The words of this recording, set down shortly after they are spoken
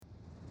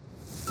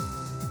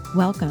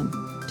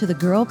Welcome to the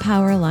Girl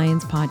Power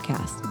Alliance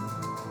podcast,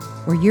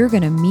 where you're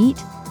going to meet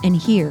and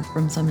hear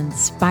from some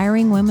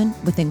inspiring women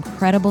with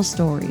incredible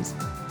stories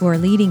who are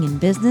leading in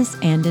business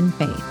and in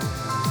faith.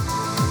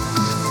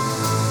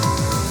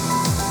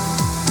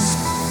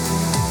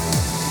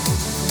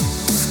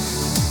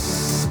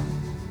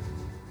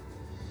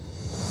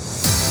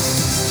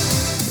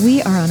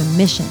 We are on a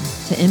mission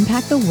to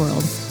impact the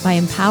world by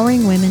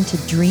empowering women to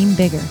dream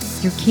bigger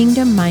through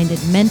kingdom-minded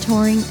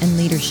mentoring and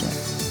leadership.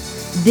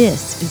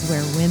 This is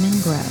where women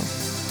grow.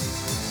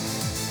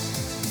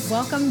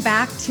 Welcome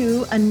back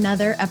to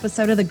another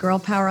episode of the Girl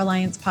Power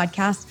Alliance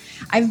podcast.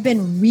 I've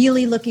been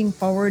really looking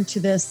forward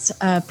to this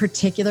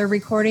particular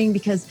recording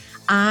because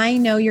I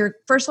know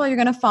first of all, you're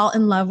going to fall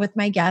in love with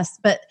my guest,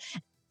 but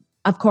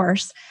of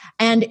course,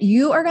 and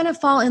you are going to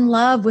fall in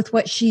love with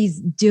what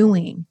she's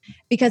doing,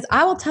 because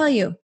I will tell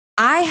you,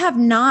 I have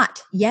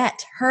not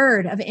yet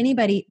heard of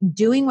anybody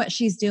doing what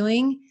she's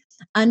doing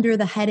under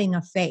the heading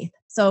of faith.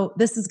 So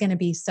this is going to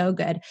be so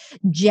good.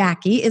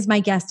 Jackie is my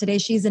guest today.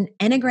 She's an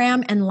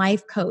Enneagram and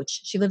life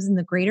coach. She lives in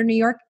the greater New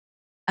York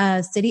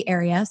City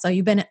area. So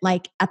you've been at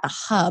the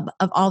hub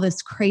of all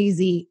this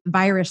crazy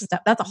virus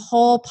stuff. That's a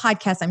whole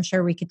podcast I'm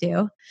sure we could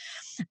do.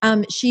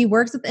 She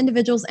works with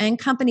individuals and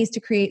companies to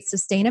create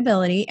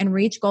sustainability and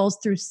reach goals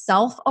through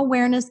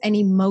self-awareness and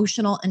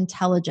emotional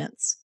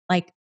intelligence.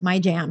 Like my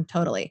jam,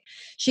 totally.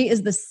 She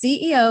is the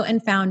CEO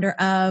and founder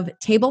of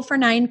Table for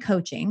Nine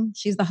Coaching.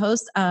 She's the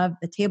host of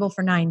the Table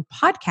for Nine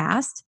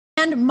podcast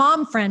and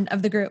mom friend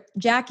of the group.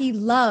 Jackie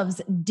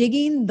loves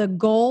digging the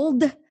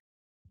gold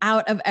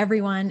out of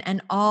everyone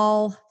and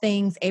all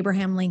things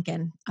Abraham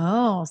Lincoln.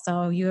 Oh,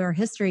 so you're a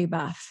history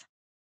buff.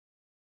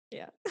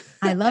 Yeah.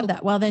 I love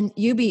that. Well, then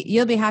you'll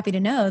be happy to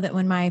know that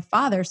when my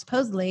father,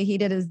 supposedly he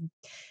did his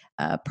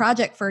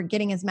project for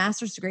getting his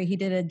master's degree, he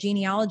did a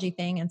genealogy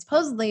thing, and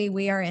supposedly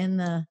we are in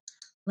the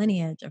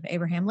lineage of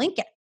Abraham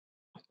Lincoln.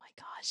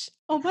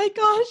 Oh my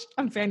gosh.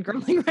 I'm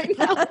fangirling right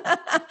now.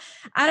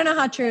 I don't know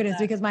how true it is,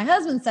 because my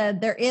husband said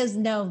there is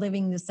no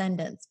living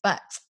descendants,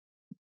 but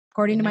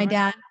according to my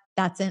dad,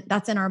 that's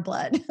in our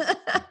blood.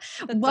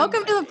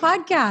 Welcome to the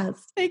podcast.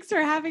 Thanks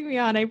for having me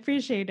on. I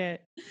appreciate it.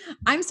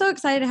 I'm so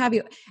excited to have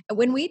you.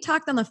 When we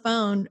talked on the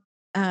phone,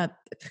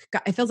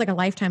 it feels like a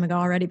lifetime ago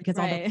already, because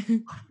all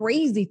the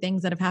crazy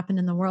things that have happened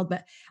in the world.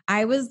 But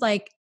I was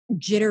like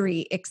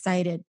jittery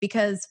excited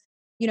because,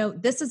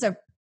 this is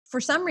for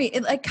some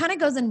reason, it kind of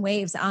goes in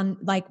waves on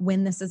like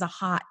when this is a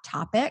hot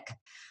topic.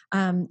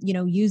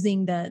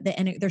 Using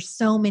there's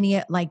so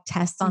many like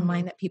tests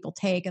online that people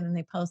take and then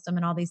they post them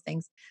and all these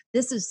things.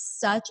 This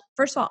is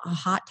first of all, a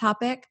hot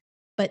topic,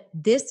 but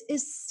this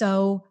is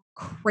so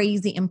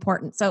crazy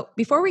important. So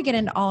before we get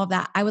into all of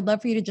that, I would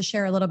love for you to just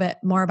share a little bit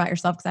more about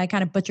yourself, because I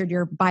kind of butchered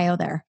your bio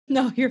there.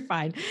 No, you're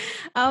fine.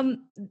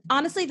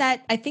 Honestly,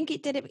 I think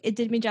it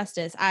did me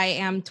justice. I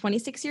am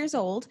 26 years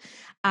old.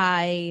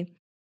 I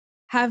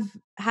have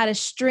had a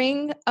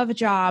string of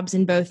jobs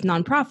in both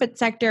nonprofit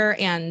sector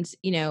and,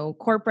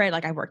 corporate.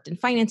 Like I've worked in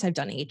finance, I've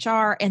done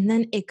HR. And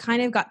then it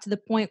kind of got to the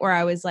point where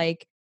I was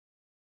like,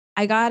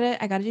 I gotta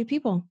do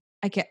people.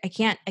 I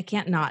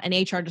can't not. And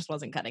HR just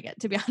wasn't cutting it,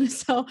 to be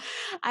honest. So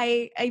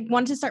I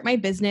wanted to start my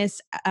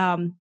business.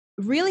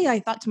 Really, I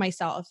thought to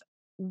myself,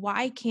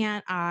 why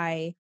can't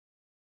I,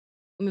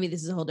 maybe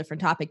this is a whole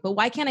different topic, but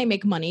why can't I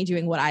make money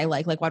doing what I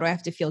like? Like, why do I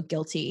have to feel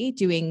guilty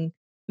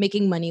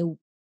making money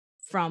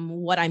from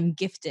what I'm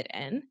gifted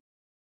in?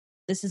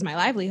 This is my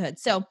livelihood.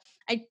 So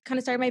I kind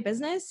of started my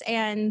business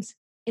and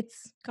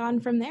it's gone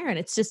from there. And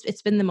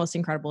it's been the most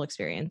incredible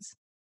experience.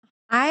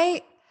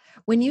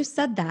 When you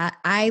said that,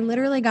 I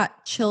literally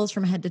got chills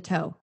from head to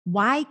toe.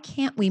 Why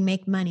can't we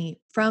make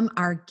money from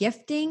our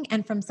gifting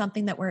and from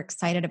something that we're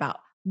excited about?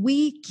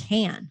 We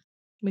can.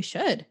 We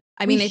should.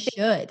 We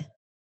should.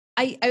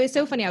 I was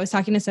so funny. I was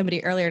talking to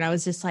somebody earlier and I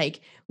was just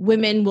like,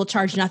 women will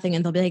charge nothing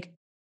and they'll be like,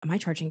 am I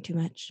charging too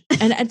much?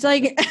 And it's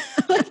like,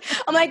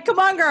 I'm like, come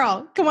on,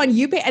 girl, come on,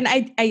 you pay. And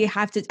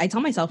I tell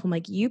myself, I'm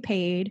like, you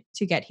paid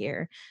to get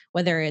here,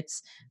 whether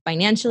it's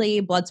financially,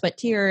 blood, sweat,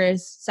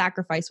 tears,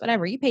 sacrifice,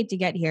 whatever, you paid to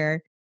get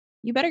here.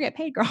 You better get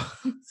paid, girl.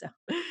 So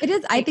it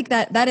is. I think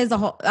that is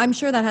I'm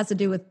sure that has to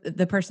do with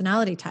the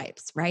personality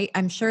types, right?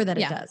 I'm sure that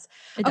it does.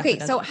 Okay.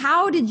 So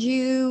how did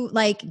you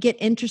get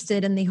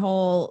interested in the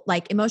whole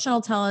emotional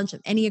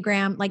intelligence,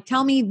 Enneagram?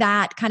 Tell me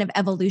that kind of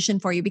evolution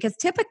for you, because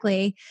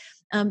typically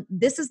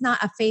this is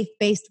not a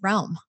faith-based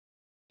realm.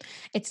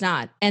 It's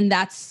not. And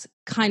that's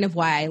kind of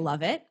why I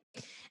love it,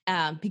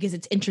 because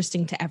it's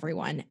interesting to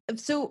everyone.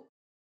 So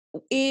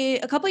a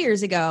couple of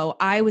years ago,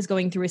 I was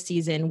going through a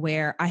season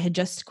where I had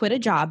just quit a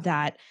job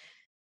that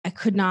I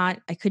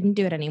couldn't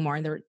do it anymore.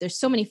 And there's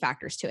so many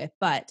factors to it,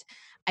 but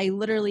I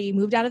literally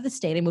moved out of the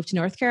state. I moved to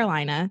North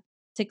Carolina,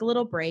 took a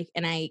little break,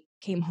 and I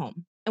came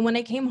home. And when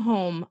I came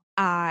home,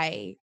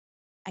 I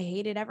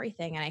hated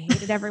everything and I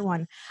hated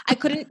everyone. I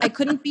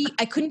couldn't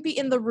be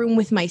in the room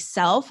with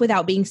myself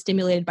without being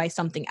stimulated by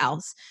something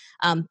else,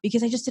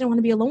 because I just didn't want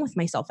to be alone with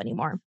myself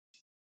anymore.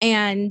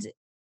 And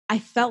I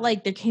felt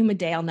like there came a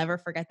day, I'll never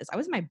forget this. I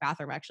was in my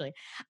bathroom actually.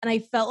 And I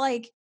felt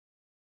like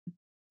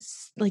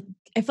like,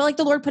 I felt like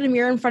the Lord put a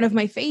mirror in front of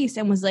my face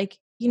and was like,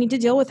 you need to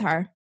deal with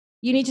her.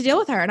 You need to deal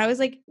with her. And I was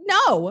like,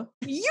 no,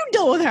 you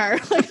deal with her.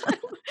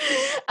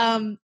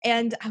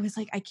 And I was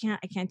like, I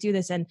can't do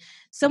this. And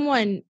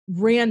someone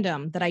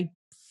random that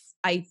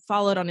I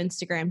followed on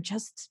Instagram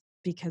just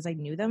because I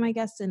knew them, I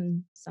guess,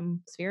 in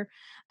some sphere,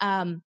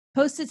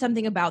 posted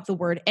something about the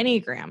word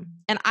Enneagram.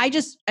 And I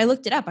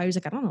looked it up. I was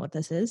like, I don't know what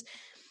this is.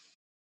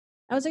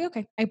 I was like,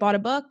 okay. I bought a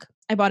book.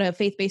 I bought a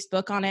faith-based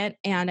book on it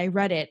and I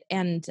read it.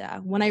 And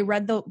when I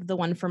read the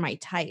one for my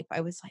type,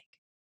 I was like,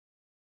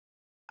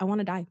 I want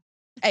to die.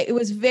 It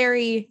was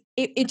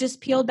it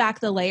just peeled back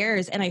the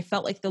layers. And I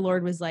felt like the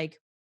Lord was like,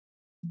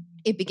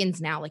 it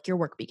begins now. Like your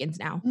work begins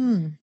now.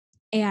 Mm.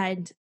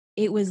 And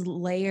it was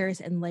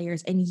layers and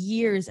layers and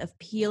years of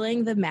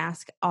peeling the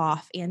mask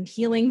off and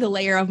healing the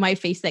layer of my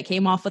face that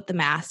came off with the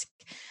mask.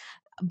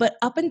 But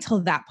up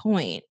until that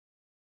point,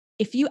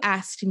 if you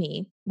asked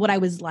me what I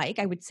was like,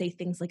 I would say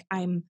things like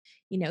I'm,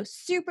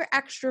 super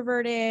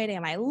extroverted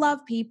and I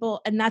love people.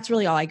 And that's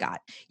really all I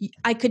got.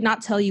 I could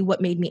not tell you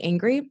what made me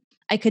angry.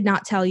 I could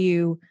not tell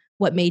you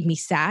what made me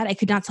sad. I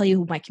could not tell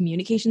you my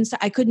communication style.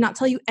 I could not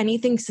tell you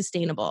anything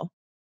sustainable.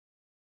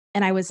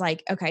 And I was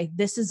like, okay,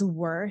 this is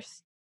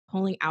worth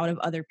pulling out of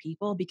other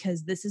people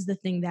because this is the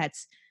thing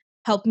that's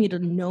helped me to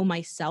know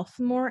myself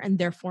more and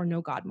therefore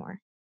know God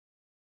more.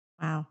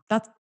 Wow.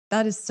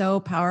 That is so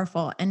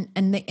powerful. And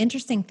the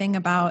interesting thing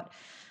about,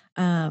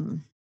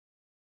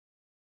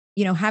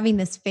 having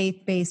this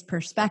faith-based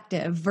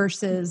perspective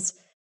versus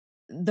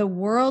the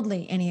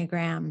worldly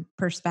Enneagram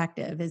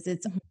perspective is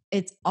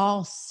it's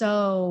all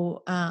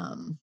so,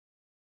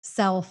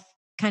 self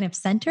kind of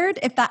centered.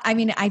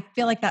 I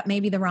feel like that may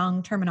be the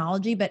wrong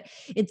terminology, but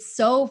it's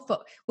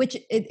which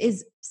it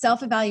is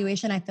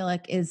self-evaluation. I feel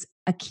like is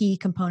a key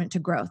component to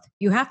growth.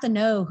 You have to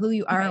know who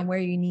you are Right. and where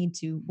you need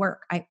to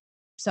work.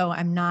 So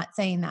I'm not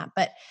saying that,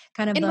 but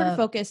kind of inward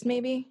focused,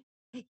 maybe.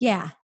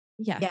 Yeah.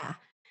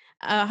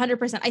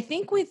 100%. I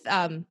think with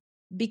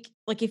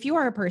like if you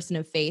are a person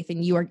of faith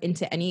and you are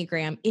into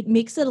Enneagram, it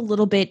makes it a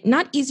little bit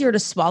not easier to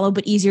swallow,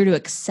 but easier to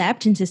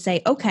accept and to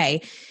say,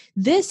 okay,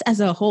 this as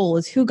a whole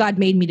is who God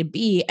made me to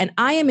be, and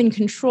I am in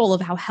control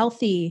of how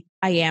healthy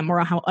I am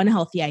or how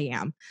unhealthy I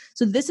am.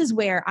 So this is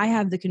where I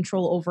have the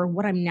control over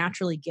what I'm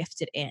naturally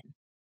gifted in.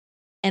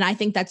 And I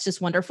think that's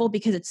just wonderful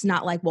because it's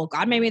not like, well,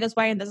 God made me this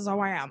way and this is how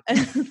I am.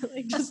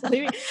 Like, just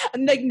leave me.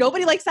 I'm like,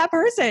 nobody likes that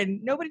person.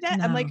 Nobody does.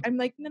 No. I'm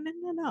like,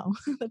 no.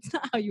 That's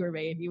not how you were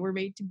made. You were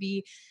made to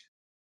be,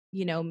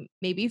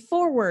 maybe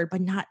forward, but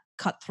not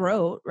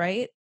cutthroat.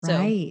 Right.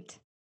 Right.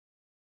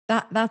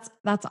 That's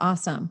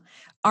awesome.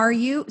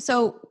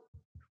 So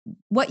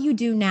what you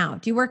do now,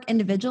 do you work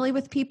individually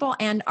with people,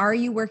 and are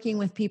you working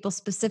with people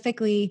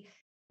specifically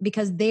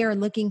because they are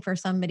looking for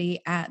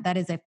somebody that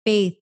is a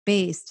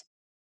faith-based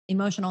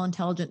emotional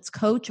intelligence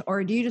coach,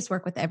 or do you just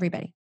work with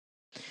everybody?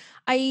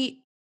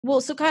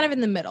 So kind of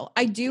in the middle.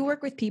 I do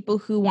work with people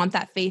who want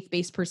that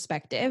faith-based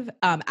perspective.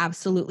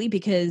 Absolutely,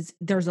 because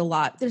there's a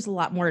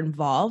lot more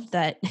involved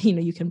that,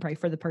 you can pray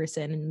for the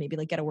person and maybe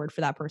like get a word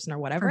for that person or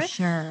whatever. For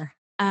sure.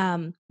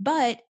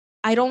 But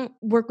I don't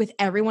work with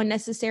everyone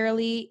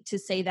necessarily to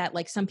say that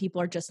like some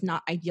people are just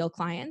not ideal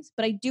clients,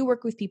 but I do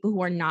work with people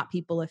who are not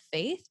people of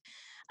faith.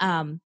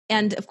 And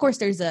of course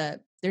there's a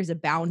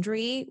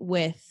boundary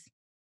with,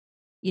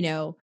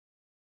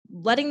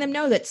 letting them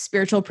know that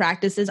spiritual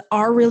practices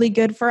are really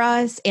good for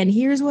us. And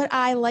here's what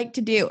I like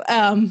to do.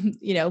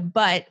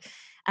 But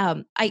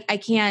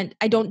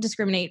I don't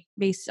discriminate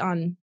based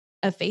on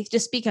a faith,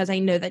 just because I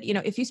know that,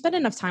 if you spend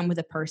enough time with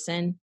a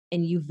person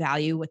and you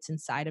value what's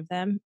inside of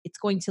them, it's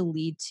going to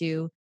lead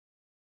to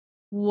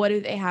what do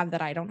they have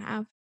that I don't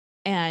have?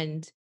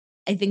 And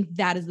I think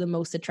that is the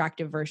most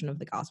attractive version of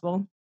the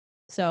gospel.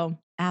 So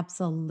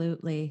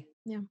Absolutely.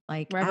 yeah,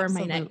 Like wherever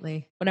absolutely. my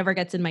net, whatever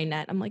gets in my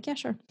net, I'm like, yeah,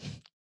 sure.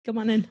 Come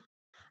on in.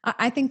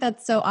 I think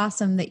that's so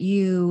awesome that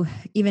you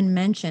even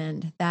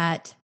mentioned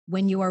that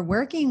when you are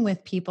working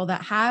with people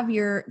that have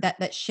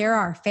that share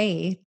our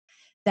faith,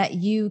 that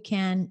you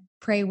can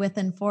pray with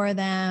and for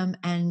them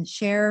and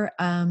share,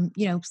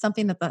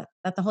 something that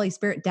the Holy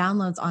Spirit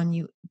downloads on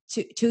you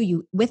to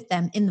you with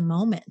them in the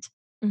moment.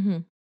 Mm-hmm.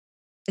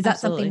 Is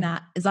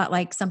that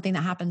like something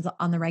that happens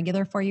on the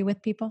regular for you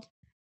with people?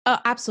 Oh,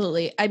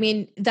 absolutely. I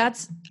mean,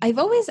 I've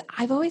always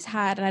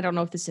had, and I don't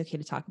know if this is okay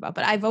to talk about,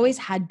 but I've always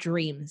had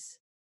dreams.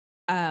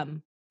 I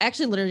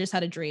actually literally just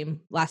had a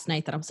dream last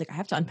night that I was like, I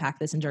have to unpack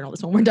this and journal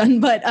this when we're done.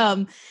 But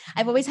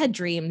I've always had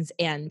dreams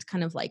and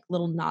kind of like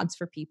little nods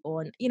for people.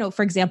 And,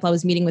 for example, I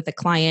was meeting with a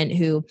client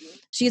who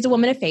she is a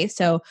woman of faith.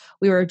 So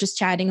we were just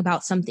chatting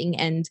about something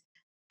and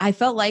I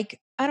felt like,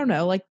 I don't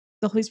know, like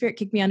the Holy Spirit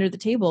kicked me under the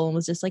table and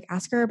was just like,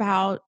 ask her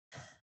about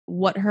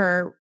what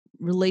her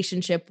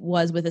relationship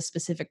was with a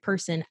specific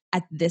person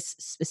at this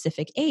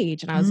specific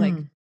age. And I was like,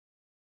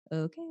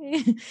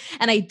 okay.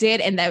 And I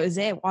did. And that was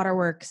it.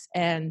 Waterworks.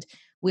 And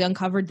we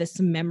uncovered this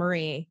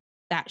memory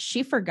that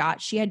she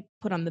forgot she had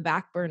put on the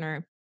back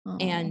burner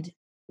and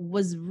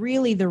was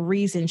really the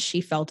reason she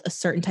felt a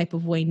certain type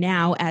of way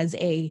now as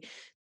a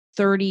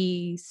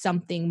 30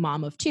 something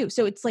mom of two.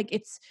 So it's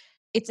like,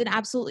 it's an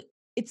absolute,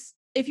 it's,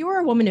 if you are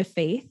a woman of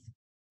faith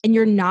and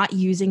you're not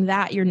using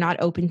that, you're not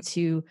open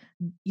to,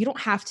 you don't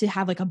have to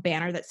have like a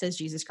banner that says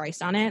Jesus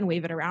Christ on it and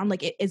wave it around.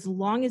 Like as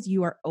long as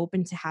you are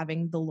open to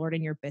having the Lord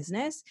in your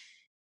business,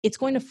 it's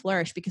going to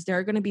flourish because there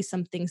are going to be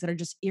some things that are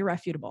just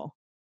irrefutable.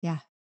 Yeah.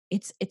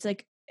 It's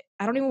like,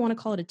 I don't even want to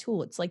call it a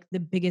tool. It's like the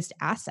biggest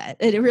asset.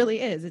 It really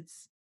is.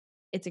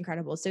 It's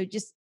incredible. So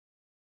just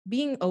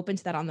being open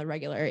to that on the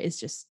regular is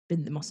just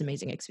been the most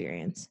amazing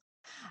experience.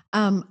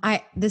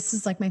 This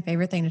is like my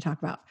favorite thing to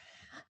talk about.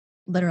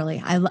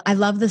 Literally. I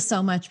love this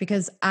so much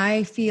because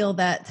I feel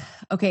that,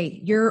 okay,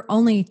 you're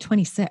only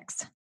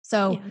 26.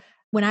 So Yeah.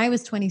 when I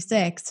was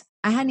 26,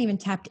 I hadn't even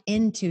tapped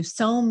into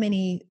so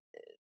many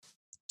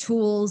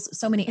tools,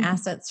 so many Mhm.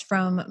 assets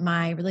from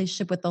my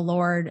relationship with the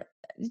Lord.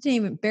 Didn't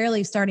even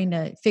barely starting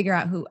to figure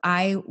out who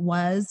I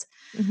was.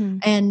 Mhm.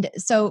 And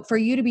so for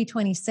you to be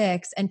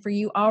 26 and for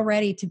you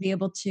already to be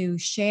able to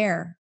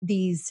share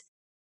these,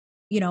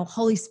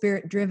 Holy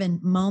Spirit driven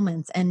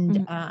moments and,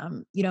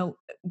 Mhm.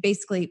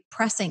 basically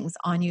pressings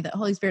on you that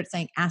Holy Spirit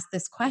saying, ask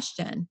this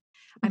question.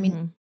 I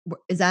mean, Mhm.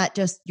 is that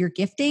just your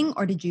gifting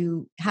or did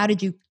you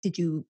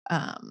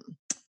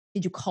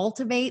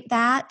cultivate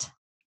that?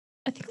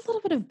 I think a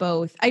little bit of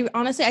both. I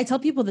honestly, I tell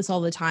people this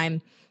all the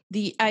time.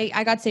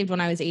 I got saved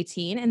when I was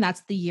 18, and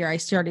that's the year I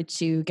started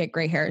to get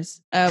gray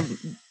hairs.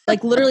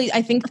 Like literally,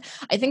 I think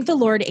the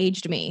Lord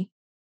aged me.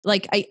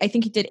 Like I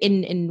think he did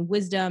in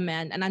wisdom,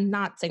 and I'm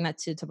not saying that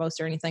to boast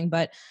or anything,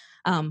 but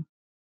um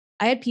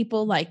I had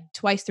people like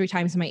twice, three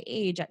times my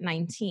age at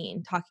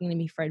 19 talking to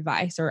me for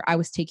advice, or I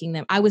was taking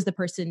them. I was the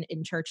person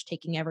in church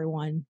taking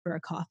everyone for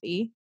a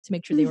coffee to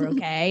make sure they were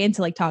okay and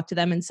to like talk to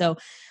them. And so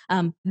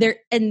and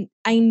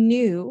I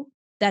knew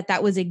that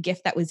that was a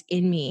gift that was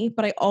in me,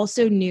 but I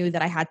also knew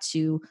that I had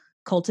to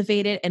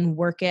cultivate it and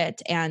work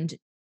it and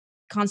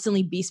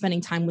constantly be spending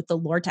time with the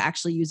Lord to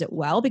actually use it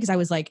well. Because I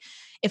was like,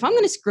 if I'm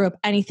going to screw up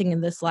anything in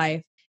this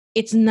life,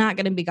 it's not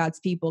going to be God's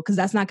people because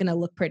that's not going to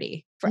look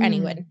pretty for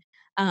anyone.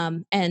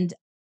 Mm, And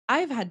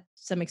I've had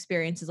some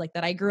experiences like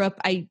that.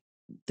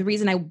 The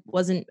reason I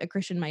wasn't a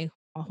Christian my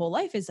whole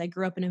life is I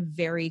grew up in a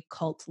very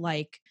cult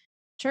like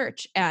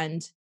church.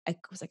 And I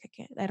was like,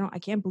 I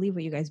can't believe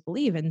what you guys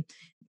believe. And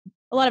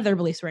a lot of their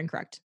beliefs were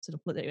incorrect. So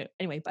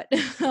anyway, but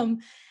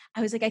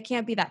I was like, I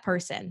can't be that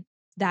person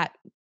that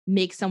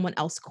makes someone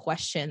else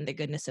question the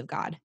goodness of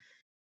God.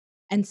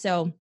 And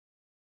so,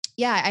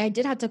 yeah, I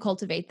did have to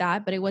cultivate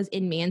that, but it was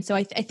in me. And so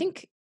I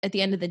think at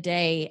the end of the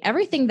day,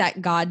 everything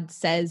that God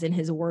says in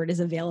his word is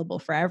available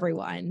for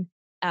everyone.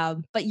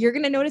 But you're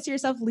going to notice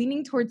yourself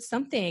leaning towards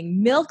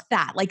something. Milk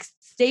that, like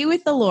stay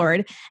with the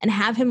Lord and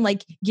have him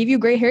like give you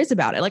gray hairs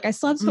about it. Like I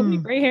still have so many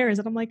mm. gray hairs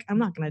and I'm like, I'm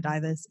not going to dye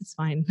this. It's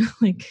fine.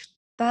 Like,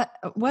 That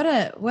what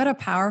a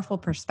powerful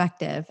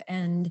perspective,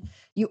 and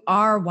you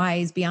are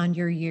wise beyond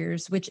your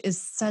years, which is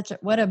such a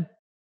what a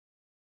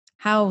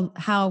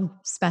how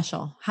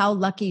special, how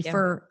lucky yeah,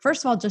 for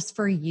first of all just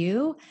for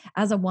you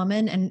as a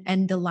woman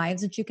and the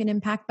lives that you can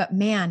impact, but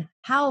man,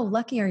 how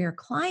lucky are your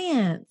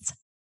clients?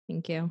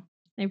 thank you.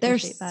 I They're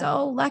appreciate that.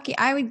 so lucky.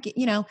 I would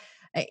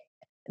I,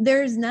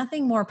 there's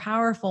nothing more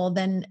powerful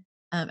than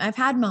I've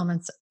had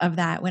moments of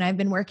that when I've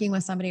been working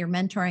with somebody or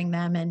mentoring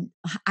them. And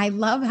I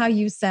love how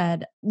you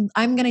said,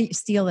 I'm going to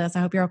steal this. I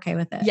hope you're okay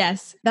with it.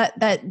 Yes. That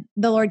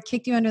the Lord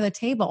kicked you under the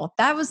table.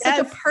 That was such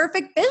a Yes.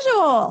 perfect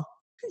visual.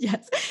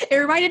 Yes. It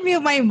reminded me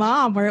of my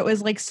mom where it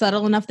was like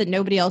subtle enough that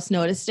nobody else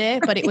noticed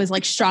it, but it was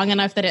like strong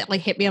enough that it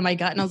like hit me on my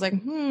gut. And I was like,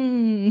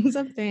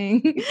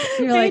 something.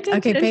 You're Pay like,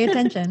 okay, attention. pay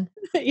attention.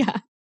 Yeah.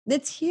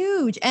 That's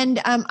huge.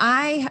 And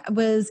I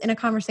was in a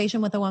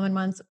conversation with a woman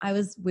once.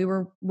 We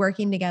were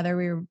working together.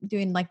 We were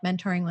doing like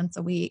mentoring once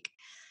a week.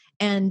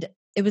 And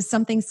it was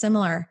something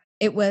similar.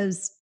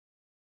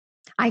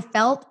 I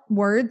felt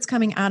words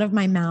coming out of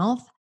my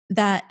mouth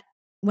that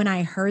when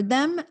I heard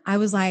them, I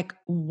was like,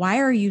 why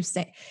are you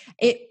saying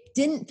it?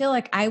 Didn't feel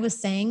like I was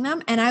saying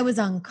them, and I was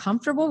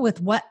uncomfortable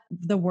with what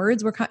the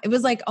words were. It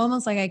was like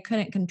almost like I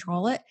couldn't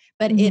control it,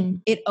 but it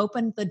Mhm. it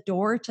opened the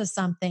door to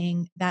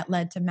something that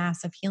led to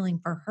massive healing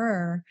for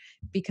her,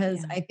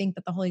 because Yeah. I think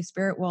that the Holy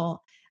Spirit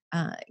will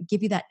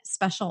give you that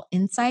special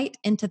insight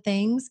into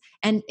things,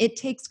 and it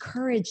takes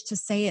courage to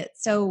say it.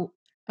 So,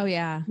 Oh,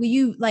 yeah. will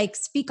you like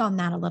speak on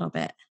that a little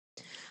bit?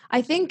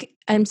 I think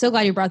I'm so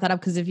glad you brought that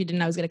up because if you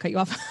didn't, I was going to cut you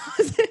off.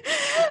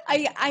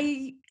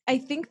 I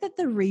think that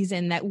the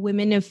reason that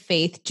women of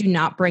faith do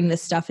not bring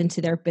this stuff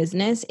into their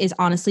business is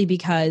honestly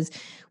because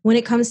when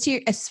it comes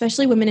to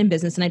especially women in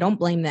business, and I don't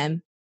blame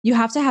them, you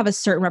have to have a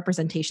certain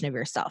representation of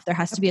yourself. There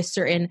has to be a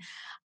certain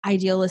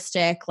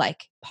idealistic,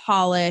 like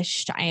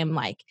polished.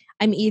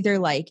 I'm either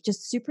like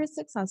just super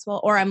successful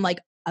or I'm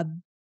a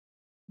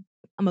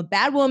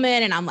bad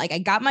woman and I'm like I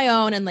got my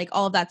own and like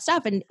all of that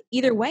stuff. And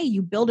either way,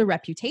 you build a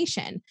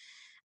reputation.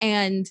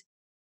 And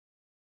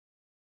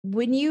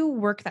when you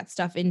work that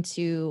stuff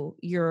into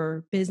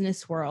your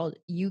business world,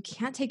 you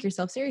can't take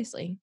yourself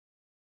seriously.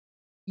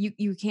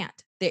 You can't.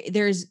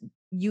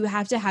 You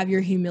have to have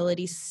your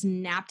humility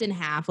snapped in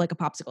half like a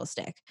popsicle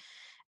stick.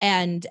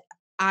 And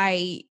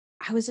I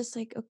I was just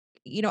like,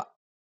 you know,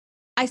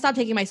 I stopped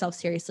taking myself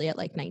seriously at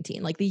like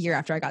 19, like the year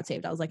after I got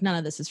saved. I was like, none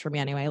of this is for me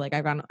anyway. Like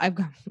I got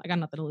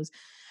nothing to lose,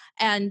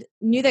 and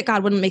knew that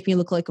God wouldn't make me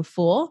look like a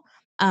fool.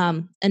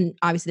 And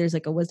obviously there's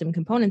like a wisdom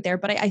component there,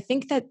 but I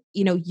think that,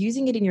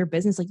 using it in your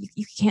business, like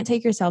you can't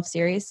take yourself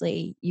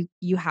seriously.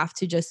 You have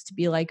to just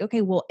be like,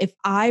 okay, well, if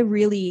I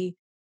really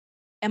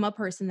am a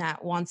person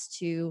that wants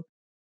to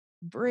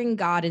bring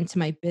God into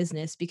my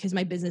business because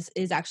my business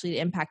is actually to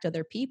impact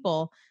other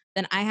people,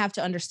 then I have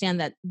to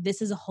understand that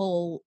this is a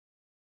whole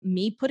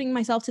me putting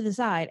myself to the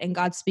side and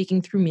God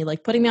speaking through me,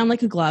 like putting me on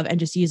like a glove and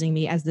just using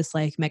me as this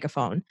like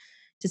megaphone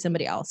to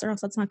somebody else, or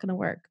else that's not going to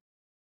work.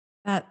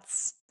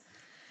 That's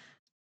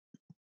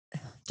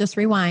just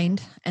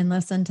rewind and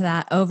listen to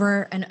that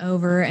over and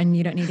over, and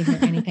you don't need to hear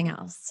anything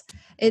else.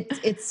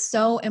 It's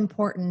so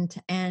important.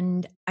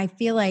 And I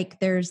feel like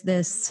there's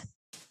this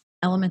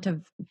element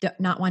of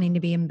not wanting to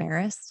be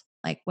embarrassed.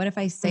 Like, what if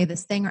I say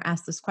this thing or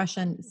ask this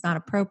question? It's not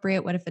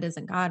appropriate. What if it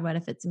isn't God? What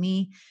if it's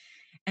me?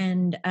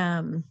 And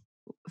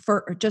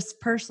for just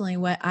personally,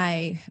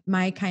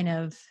 my kind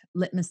of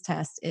litmus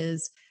test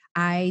is,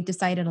 I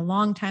decided a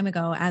long time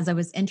ago, as I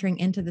was entering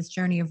into this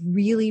journey of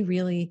really,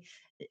 really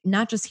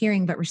not just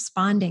hearing, but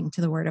responding to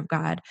the word of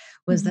God,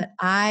 was that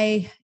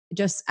I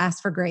just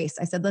asked for grace.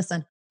 I said,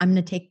 listen, I'm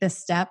going to take this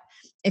step.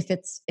 If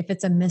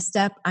it's a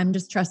misstep, I'm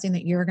just trusting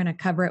that you're going to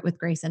cover it with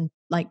grace and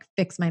like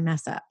fix my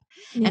mess up.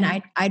 Yeah.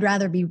 And I'd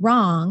rather be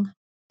wrong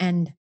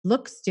and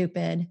look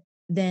stupid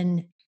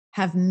than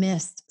have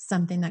missed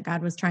something that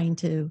God was trying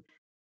to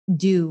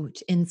do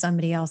in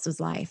somebody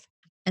else's life.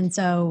 And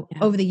so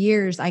over the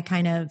years, I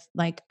kind of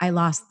like, I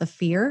lost the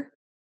fear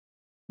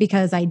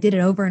because I did it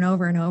over and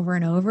over and over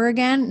and over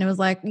again. And it was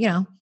like,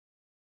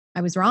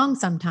 I was wrong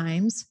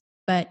sometimes,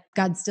 but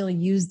God still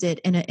used it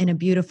in a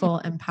beautiful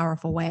and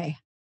powerful way.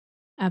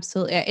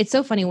 Absolutely. It's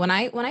so funny when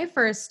I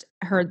first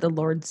heard the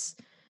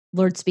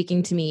Lord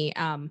speaking to me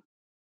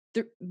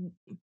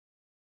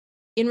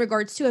in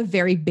regards to a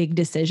very big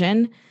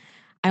decision,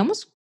 I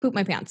almost pooped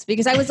my pants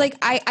because I was like,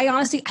 I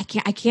honestly,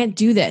 I can't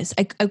do this.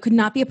 I could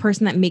not be a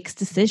person that makes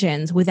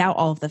decisions without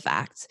all of the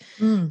facts.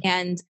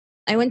 And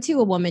I went to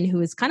a woman who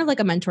was kind of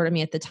like a mentor to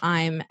me at the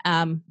time,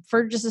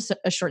 for just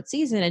a short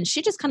season. And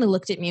she just kind of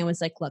looked at me and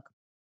was like, look,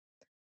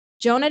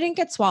 Jonah didn't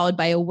get swallowed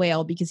by a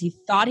whale because he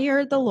thought he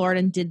heard the Lord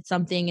and did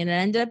something, and it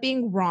ended up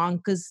being wrong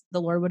because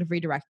the Lord would have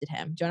redirected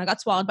him. Jonah got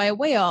swallowed by a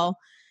whale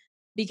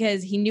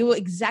because he knew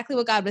exactly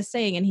what God was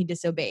saying and he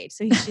disobeyed.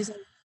 So she's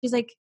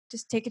like,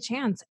 just take a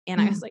chance.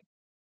 And I was like,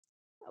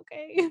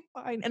 okay,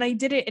 fine. And I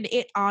did it. And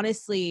it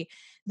honestly,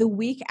 the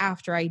week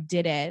after I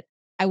did it,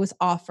 I was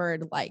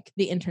offered like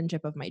the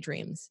internship of my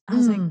dreams. I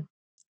was like,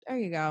 there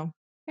you go.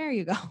 There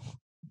you go.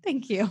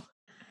 Thank you.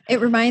 It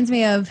reminds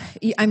me of,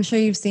 I'm sure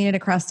you've seen it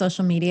across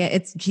social media.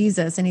 It's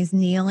Jesus, and he's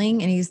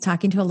kneeling and he's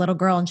talking to a little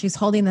girl, and she's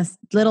holding this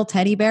little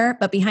teddy bear,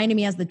 but behind him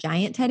he has the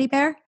giant teddy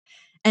bear.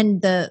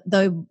 And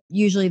the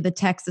usually the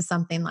text is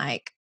something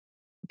like,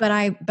 but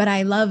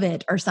I love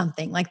it, or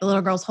something like the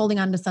little girl's holding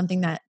on to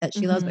something that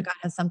she loves, but God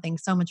has something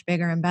so much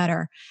bigger and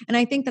better. And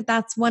I think that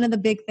that's one of the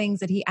big things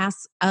that he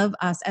asks of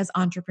us as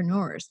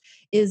entrepreneurs,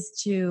 is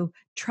to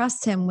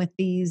trust him with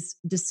these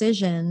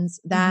decisions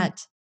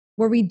that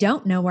where we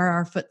don't know where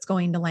our foot's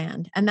going to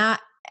land.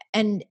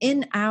 And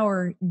in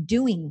our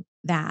doing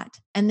that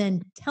and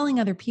then telling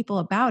other people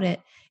about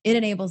it, it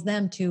enables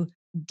them to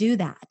do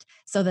that,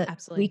 so that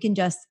we can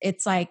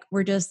it's like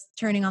we're just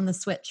turning on the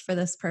switch for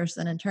this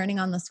person and turning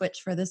on the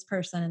switch for this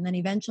person. And then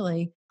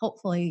eventually,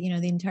 hopefully,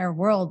 the entire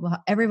world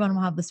everyone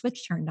will have the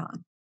switch turned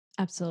on.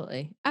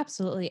 Absolutely.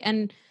 Absolutely.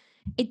 And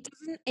it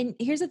doesn't, and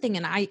here's the thing,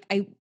 and I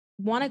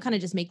want to kind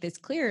of just make this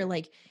clear,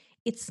 like,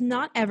 it's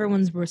not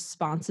everyone's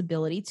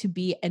responsibility to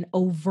be an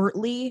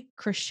overtly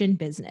Christian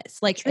business.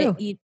 Like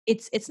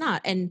it's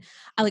not. And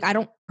I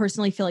don't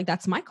personally feel like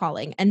that's my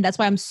calling. And that's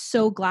why I'm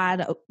so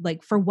glad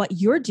like for what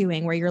you're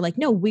doing, where you're like,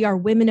 no, we are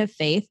women of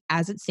faith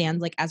as it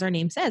stands, like as our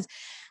name says.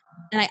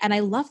 And I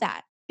love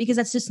that, because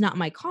that's just not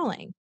my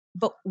calling.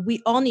 But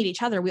we all need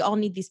each other. We all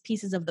need these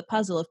pieces of the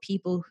puzzle of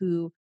people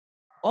who,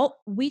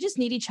 we just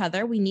need each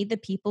other. We need the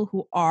people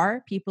who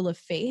are people of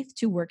faith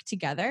to work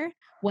together,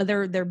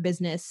 whether their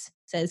business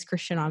says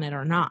Christian on it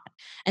or not.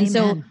 And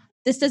so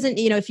this doesn't,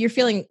 if you're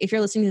listening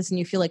to this and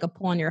you feel like a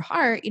pull on your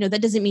heart,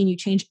 that doesn't mean you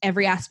change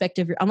every aspect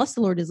of unless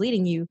the Lord is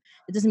leading you.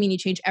 It doesn't mean you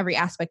change every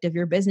aspect of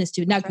your business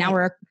to now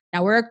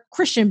we're a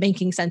Christian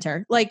banking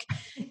center. Like,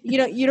 you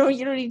don't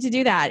need to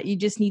do that. You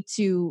just need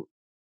to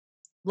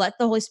let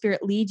the Holy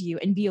Spirit lead you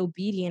and be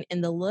obedient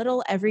in the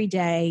little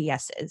everyday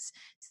yeses.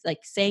 It's like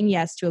saying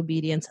yes to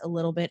obedience a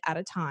little bit at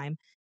a time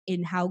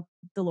in how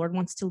the Lord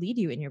wants to lead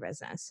you in your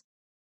business.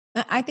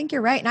 I think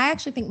you're right. And I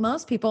actually think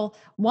most people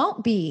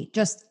won't be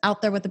just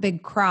out there with a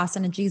big cross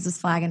and a Jesus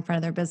flag in front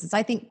of their business.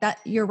 I think that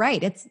you're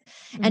right. It's,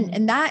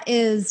 and that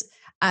is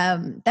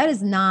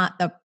not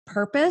the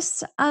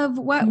purpose of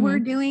what we're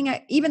doing,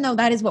 even though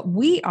that is what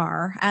we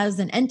are as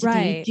an entity,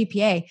 right.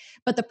 GPA.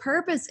 But the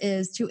purpose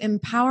is to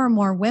empower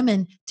more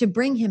women to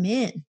bring him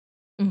in,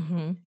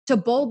 to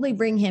boldly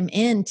bring him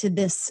into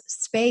this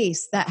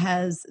space that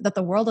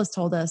the world has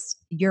told us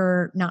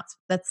you're not,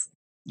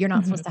 You're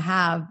not Mhm. supposed to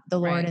have the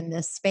Lord Right. in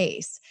this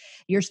space.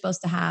 You're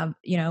supposed to have,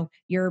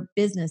 your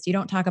business. You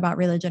don't talk about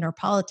religion or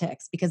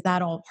politics because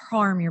that'll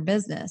harm your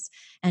business.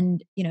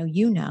 And,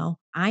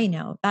 I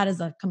know that is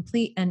a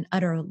complete and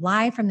utter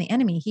lie from the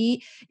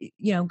enemy.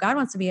 God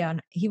wants to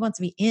he wants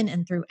to be in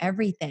and through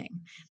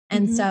everything.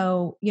 And Mhm.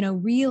 so,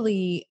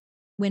 really,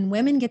 when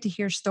women get to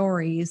hear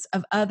stories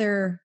of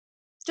other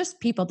just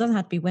people, doesn't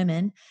have to be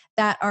women,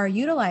 that are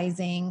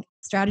utilizing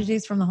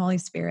strategies from the Holy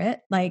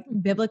Spirit, like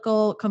Mhm.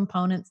 biblical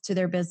components to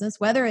their business,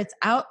 whether it's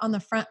out on the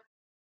front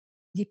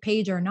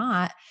page or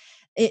not,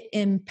 it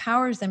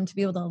empowers them to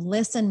be able to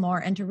listen more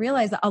and to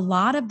realize that a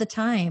lot of the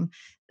time,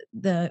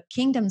 the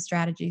kingdom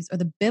strategies or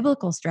the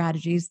biblical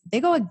strategies,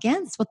 they go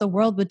against what the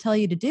world would tell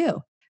you to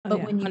do. Oh But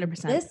yeah, when you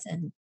 100%.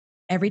 listen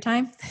every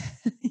time,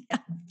 yeah,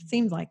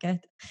 seems like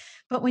it.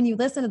 But when you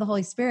listen to the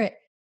Holy Spirit,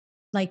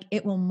 like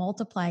it will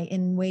multiply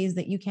in ways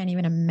that you can't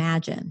even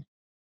imagine.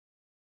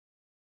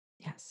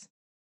 Yes.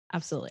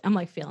 Absolutely. I'm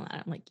like feeling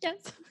that. I'm like, yes.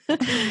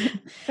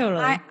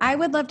 Totally. I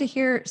would love to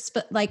hear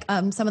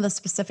some of the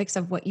specifics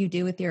of what you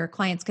do with your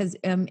clients because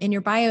in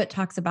your bio it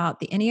talks about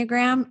the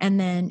Enneagram and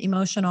then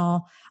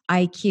emotional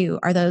IQ.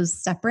 Are those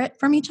separate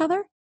from each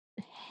other?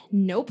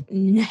 Nope.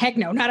 Heck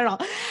no, not at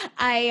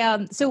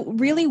all. So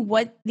really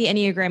what the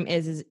Enneagram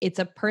is it's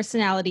a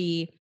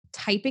personality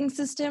typing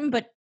system,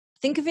 but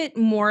think of it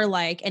more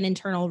like an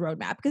internal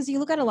roadmap because you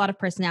look at a lot of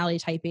personality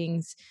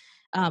typings,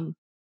 um,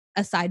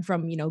 aside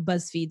from,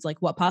 BuzzFeed's like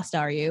what pasta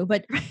are you?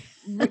 But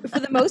for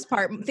the most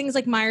part, things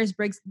like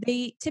Myers-Briggs,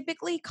 they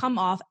typically come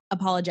off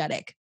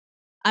apologetic.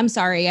 I'm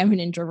sorry, I'm an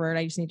introvert.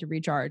 I just need to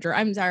recharge. Or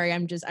I'm sorry,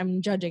 I'm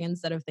judging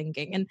instead of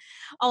thinking and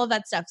all of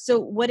that stuff. So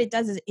what it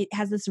does is it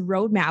has this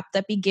roadmap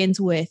that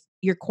begins with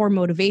your core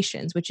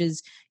motivations, which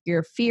is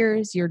your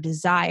fears, your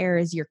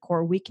desires, your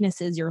core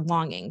weaknesses, your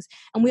longings.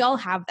 And we all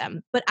have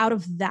them. But out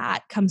of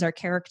that comes our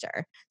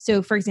character.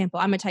 So for example,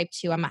 I'm a type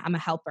 2, I'm a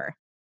helper.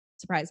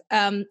 Surprise.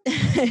 And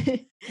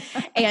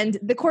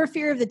the core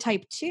fear of the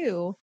type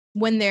 2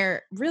 when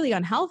they're really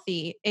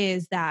unhealthy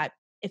is that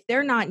if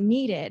they're not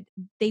needed,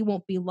 they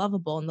won't be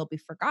lovable and they'll be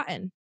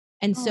forgotten.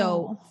 And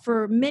so Oh.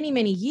 for many,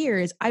 many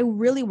years, I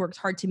really worked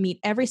hard to meet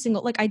every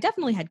single, like, I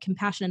definitely had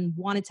compassion and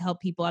wanted to help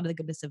people out of the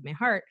goodness of my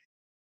heart,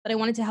 but I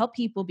wanted to help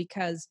people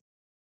because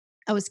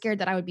I was scared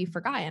that I would be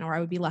forgotten or I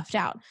would be left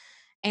out.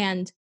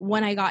 And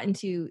when I got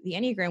into the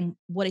Enneagram,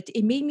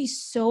 it made me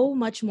so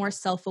much more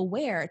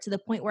self-aware to the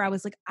point where I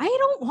was like, I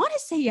don't want to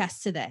say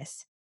yes to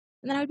this.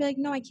 And then I would be like,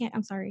 no, I can't.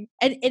 I'm sorry.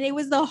 And it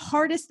was the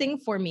hardest thing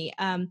for me.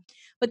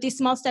 But these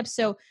small steps.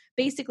 So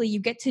basically, you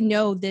get to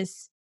know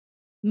this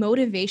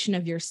motivation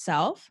of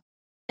yourself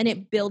and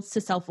it builds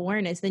to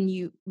self-awareness.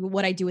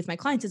 What I do with my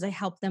clients is I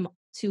help them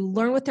to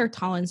learn what their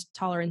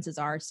tolerances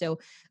are. So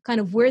kind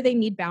of where they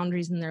need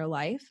boundaries in their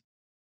life,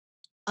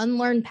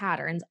 unlearn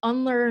patterns,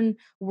 unlearn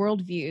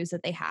worldviews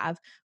that they have,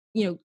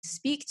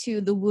 speak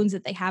to the wounds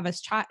that they have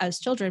as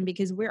children,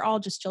 because we're all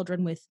just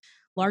children with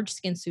large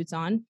skin suits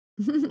on,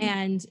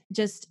 and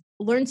just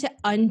learn to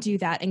undo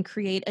that and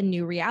create a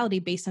new reality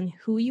based on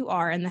who you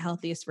are and the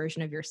healthiest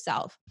version of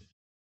yourself.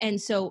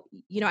 And so,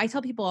 I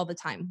tell people all the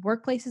time,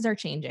 workplaces are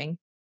changing,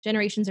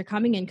 generations are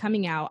coming in,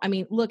 coming out. I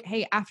mean, look,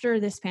 hey, after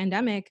this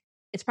pandemic,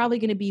 it's probably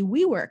going to be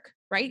WeWork,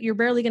 right? You're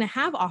barely going to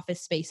have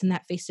office space and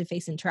that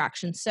face-to-face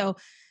interaction. So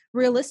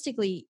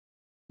realistically,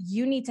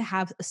 you need to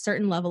have a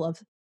certain level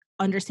of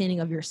understanding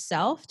of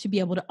yourself to be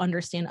able to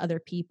understand other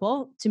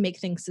people to make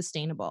things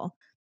sustainable,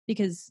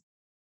 because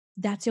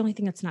that's the only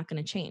thing that's not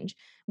going to change.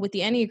 With the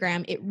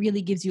Enneagram, it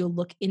really gives you a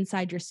look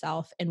inside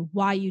yourself and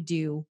why you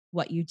do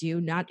what you do.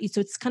 Not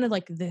so it's kind of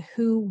like the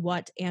who,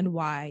 what, and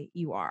why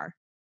you are.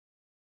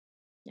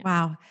 Yeah.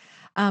 Wow.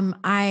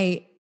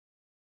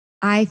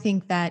 I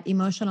think that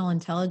emotional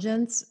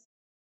intelligence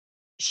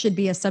should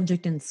be a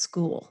subject in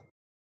school.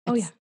 Oh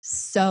yeah.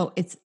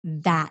 It's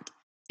that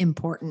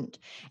important.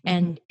 Hmm.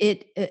 And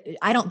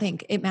I don't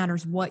think it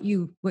matters what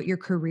your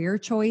career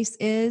choice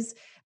is,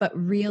 but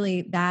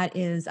really that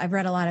is, I've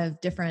read a lot of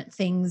different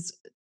things.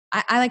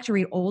 I like to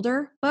read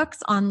older books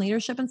on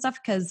leadership and stuff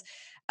because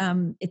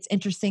it's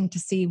interesting to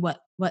see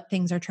what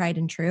things are tried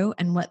and true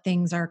and what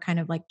things are kind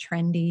of like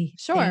trendy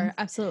Sure. things.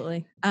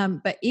 Absolutely.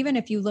 But even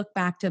if you look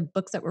back to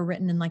books that were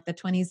written in like the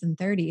 20s and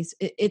 30s,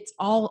 it's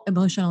all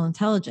emotional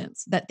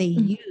intelligence that they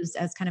Mhm. used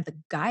as kind of the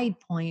guide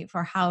point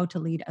for how to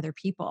lead other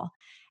people.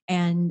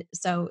 And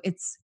so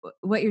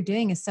what you're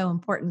doing is so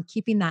important,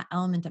 keeping that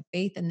element of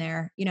faith in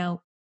there.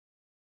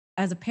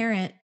 As a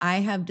parent, I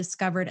have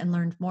discovered and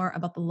learned more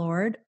about the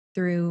Lord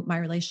through my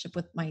relationship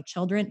with my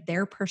children,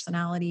 their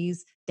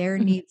personalities, their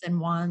Mhm. needs and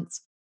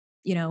wants,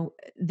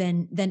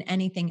 than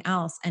anything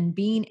else. And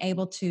being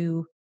able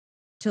to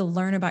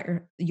learn about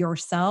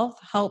yourself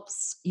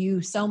helps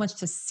you so much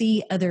to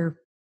see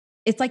other.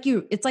 It's like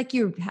you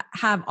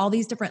have all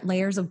these different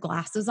layers of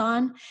glasses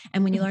on,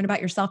 and when you Mhm. learn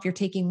about yourself you're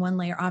taking one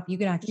layer off, you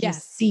could actually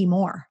Yes. see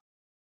more.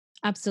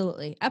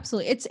 Absolutely.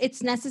 Absolutely.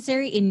 It's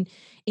necessary in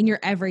your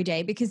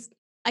everyday, because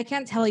I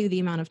can't tell you the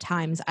amount of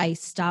times I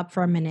stop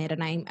for a minute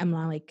and I'm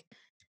like,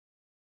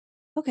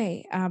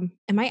 okay, am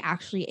I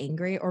actually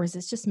angry, or is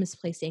this just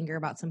misplaced anger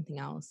about something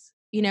else?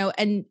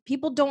 And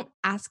people don't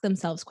ask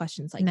themselves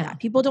questions like No. that.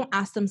 People don't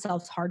ask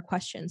themselves hard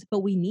questions, but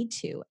we need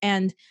to.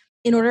 And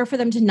in order for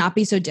them to not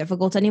be so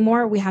difficult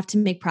anymore, we have to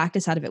make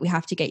practice out of it. We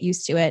have to get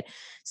used to it.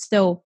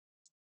 So,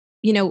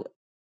 you know,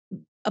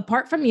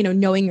 apart from,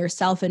 knowing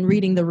yourself and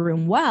reading the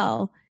room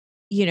well,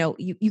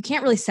 you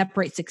can't really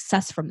separate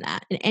success from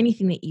that in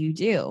anything that you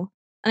do.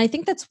 And I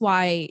think that's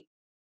why,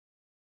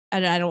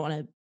 and I don't want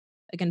to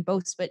again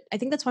boast, but I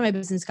think that's why my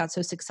business got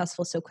so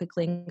successful so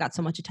quickly and got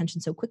so much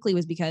attention so quickly,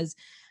 was because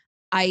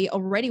I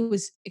already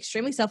was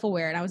extremely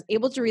self-aware and I was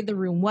able to read the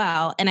room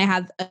well. And I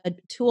have a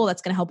tool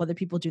that's going to help other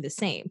people do the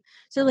same.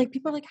 So like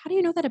people are like, how do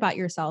you know that about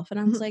yourself? And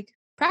I was like,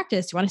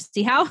 practice. Do you want to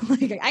see how?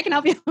 Like I can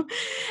help you.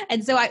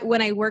 And so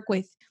when I work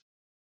with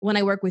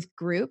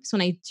groups,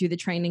 when I do the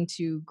training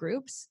to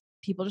groups,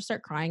 people just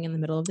start crying in the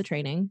middle of the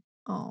training.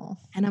 Oh,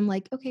 And I'm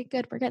like, okay,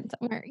 good. We're getting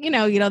somewhere.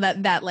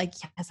 That like,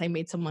 yes, I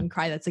made someone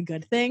cry. That's a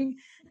good thing.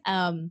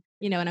 And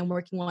I'm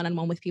working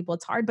one-on-one with people.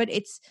 It's hard, but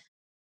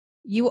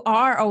you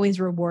are always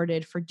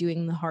rewarded for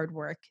doing the hard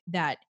work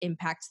that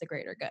impacts the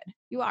greater good.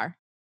 You are.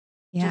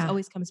 It just yeah.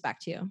 always comes back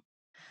to you.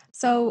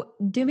 So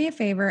do me a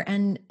favor,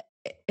 and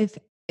if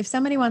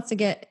somebody wants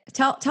to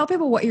tell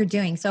people what you're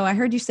doing. So I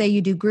heard you say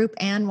you do group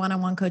and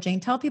one-on-one coaching.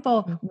 Tell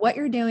people what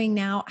you're doing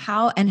now,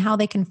 how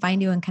they can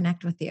find you and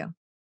connect with you.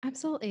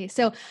 Absolutely.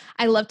 So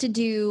I love to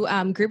do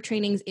group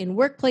trainings in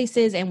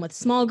workplaces and with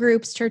small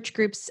groups, church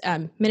groups,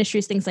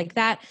 ministries, things like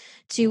that,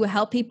 to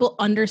help people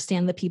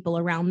understand the people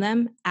around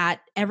them at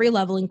every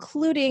level,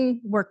 including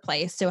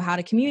workplace. So how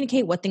to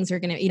communicate, what things are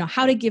going to,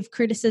 how to give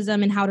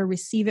criticism and how to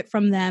receive it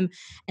from them,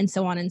 and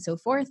so on and so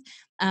forth.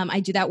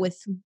 I do that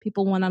with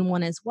people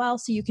one-on-one as well.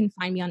 So you can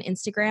find me on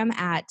Instagram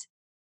at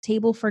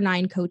Table for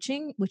Nine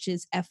Coaching, which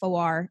is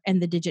FOR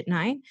and the digit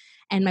 9,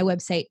 and my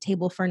website,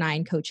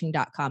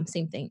 tablefor9coaching.com.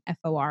 Same thing,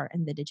 FOR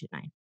and the digit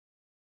 9.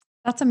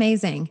 That's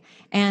amazing.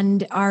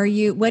 And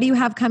what do you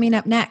have coming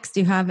up next?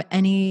 Do you have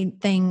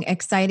anything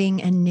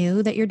exciting and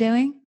new that you're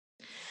doing?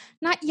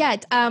 Not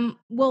yet.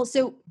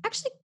 So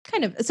actually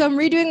so I'm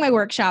redoing my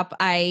workshop.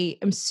 I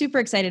am super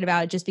excited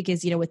about it just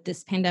because, with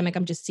this pandemic,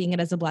 I'm just seeing it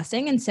as a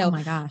blessing. And so oh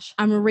my gosh,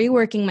 I'm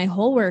reworking my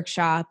whole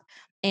workshop.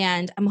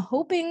 And I'm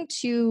hoping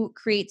to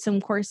create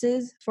some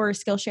courses for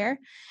Skillshare.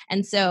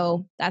 And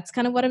so that's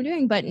kind of what I'm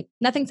doing, but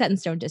nothing set in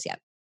stone just yet.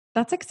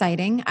 that's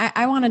exciting.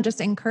 I want to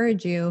just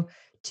encourage you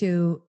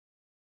to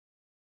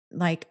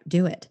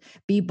do it,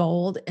 be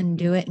bold and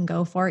do it and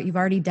go for it. You've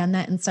already done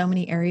that in so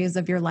many areas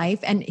of your life.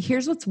 And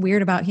here's what's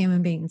weird about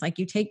human beings. Like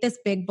you take this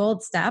big,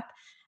 bold step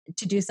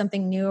to do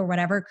something new or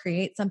whatever,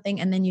 create something,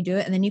 and then you do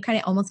it. And then you kind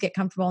of almost get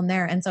comfortable in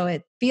there. And so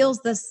it feels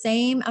the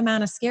same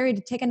amount of scary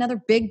to take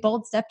another big,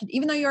 bold step,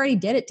 even though you already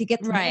did it, to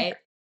get to right. there.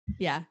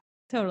 Yeah,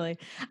 totally.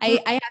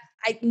 I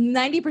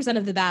 90%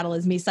 of the battle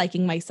is me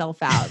psyching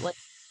myself out. Like,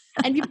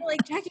 and people are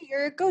like, Jackie,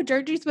 you're a coach.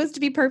 Aren't you supposed to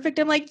be perfect?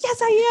 I'm like, yes,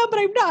 I am, but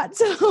I'm not.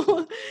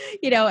 So,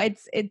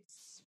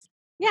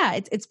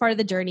 it's part of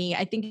the journey.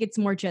 I think it's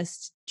more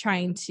just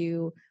trying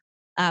to,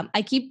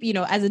 I keep,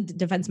 as a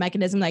defense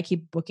mechanism, I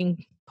keep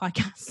booking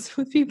podcasts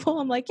with people.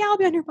 I'm like, yeah, I'll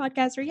be on your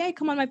podcast, or yeah,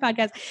 come on my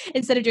podcast,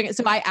 instead of doing it.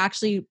 So I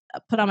actually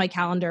put on my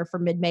calendar for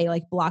mid-May,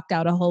 like blocked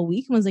out a whole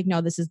week, and was like, no,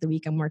 this is the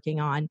week I'm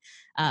working on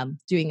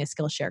doing a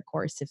Skillshare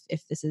course.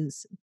 If this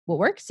is what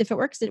works, if it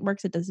works, it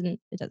works. It doesn't,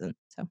 it doesn't.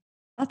 So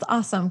That's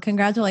awesome.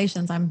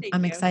 Congratulations. I'm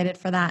excited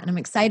for that. And I'm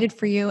excited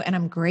for you and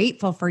I'm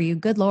grateful for you.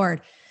 Good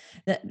Lord,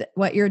 that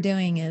what you're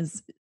doing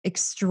is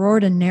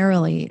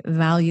extraordinarily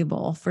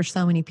valuable for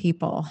so many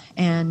people.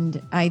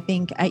 And I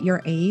think at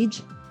your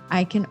age,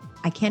 I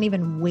can't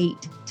even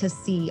wait to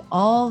see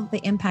all the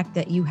impact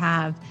that you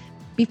have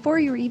before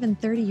you're even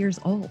 30 years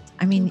old.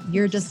 I mean,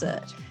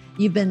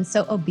 you've been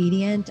so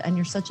obedient and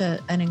you're such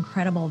an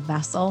incredible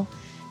vessel.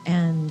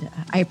 And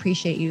I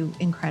appreciate you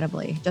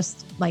incredibly.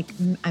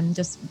 I'm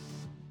just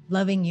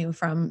loving you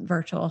from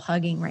virtual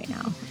hugging right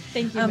now.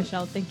 Thank you,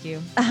 Michelle. Thank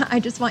you. I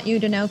just want you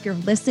to know, if you're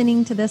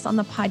listening to this on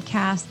the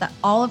podcast, that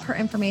all of her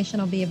information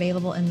will be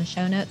available in the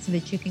show notes so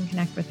that you can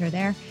connect with her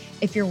there.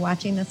 If you're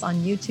watching this on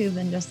YouTube,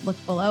 then just look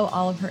below.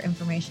 All of her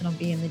information will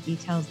be in the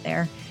details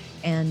there,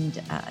 and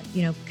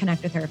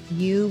connect with her. If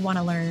you want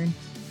to learn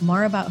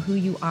more about who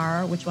you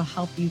are, which will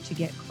help you to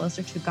get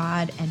closer to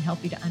God and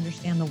help you to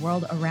understand the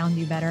world around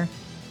you better,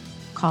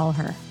 call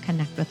her,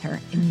 connect with her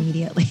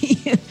immediately.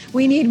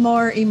 We need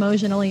more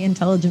emotionally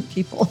intelligent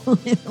people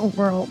in the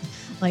world,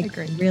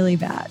 really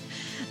bad.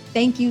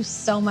 Thank you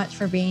so much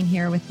for being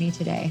here with me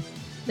today.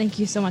 Thank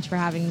you so much for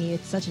having me.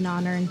 It's such an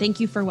honor. And thank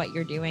you for what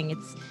you're doing.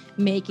 It's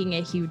making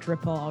a huge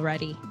ripple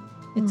already.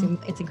 It's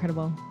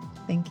incredible.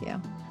 Thank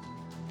you.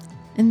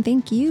 And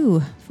thank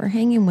you for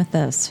hanging with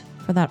us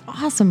for that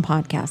awesome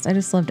podcast. I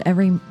just loved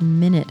every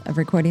minute of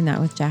recording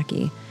that with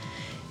Jackie.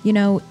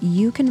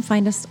 You can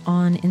find us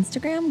on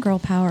Instagram, Girl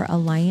Power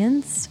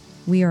Alliance.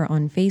 We are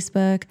on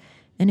Facebook.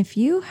 And if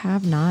you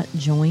have not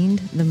joined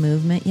the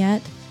movement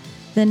yet,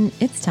 then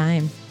it's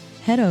time.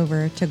 Head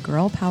over to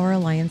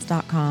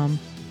girlpoweralliance.com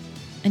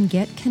and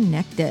get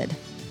connected.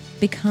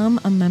 Become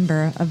a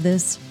member of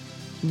this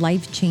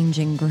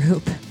life-changing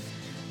group.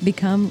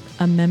 Become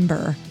a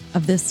member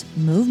of this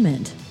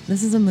movement.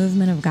 This is a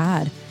movement of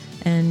God,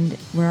 and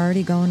we're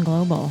already going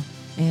global.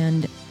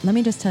 And let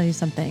me just tell you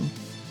something.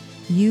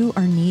 You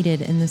are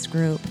needed in this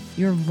group.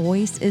 Your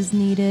voice is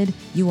needed.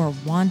 You are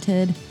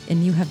wanted,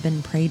 and you have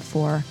been prayed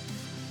for.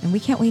 And we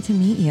can't wait to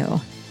meet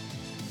you.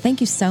 Thank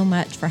you so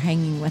much for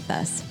hanging with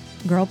us.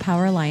 Girl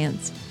Power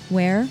Alliance,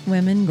 where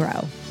women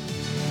grow.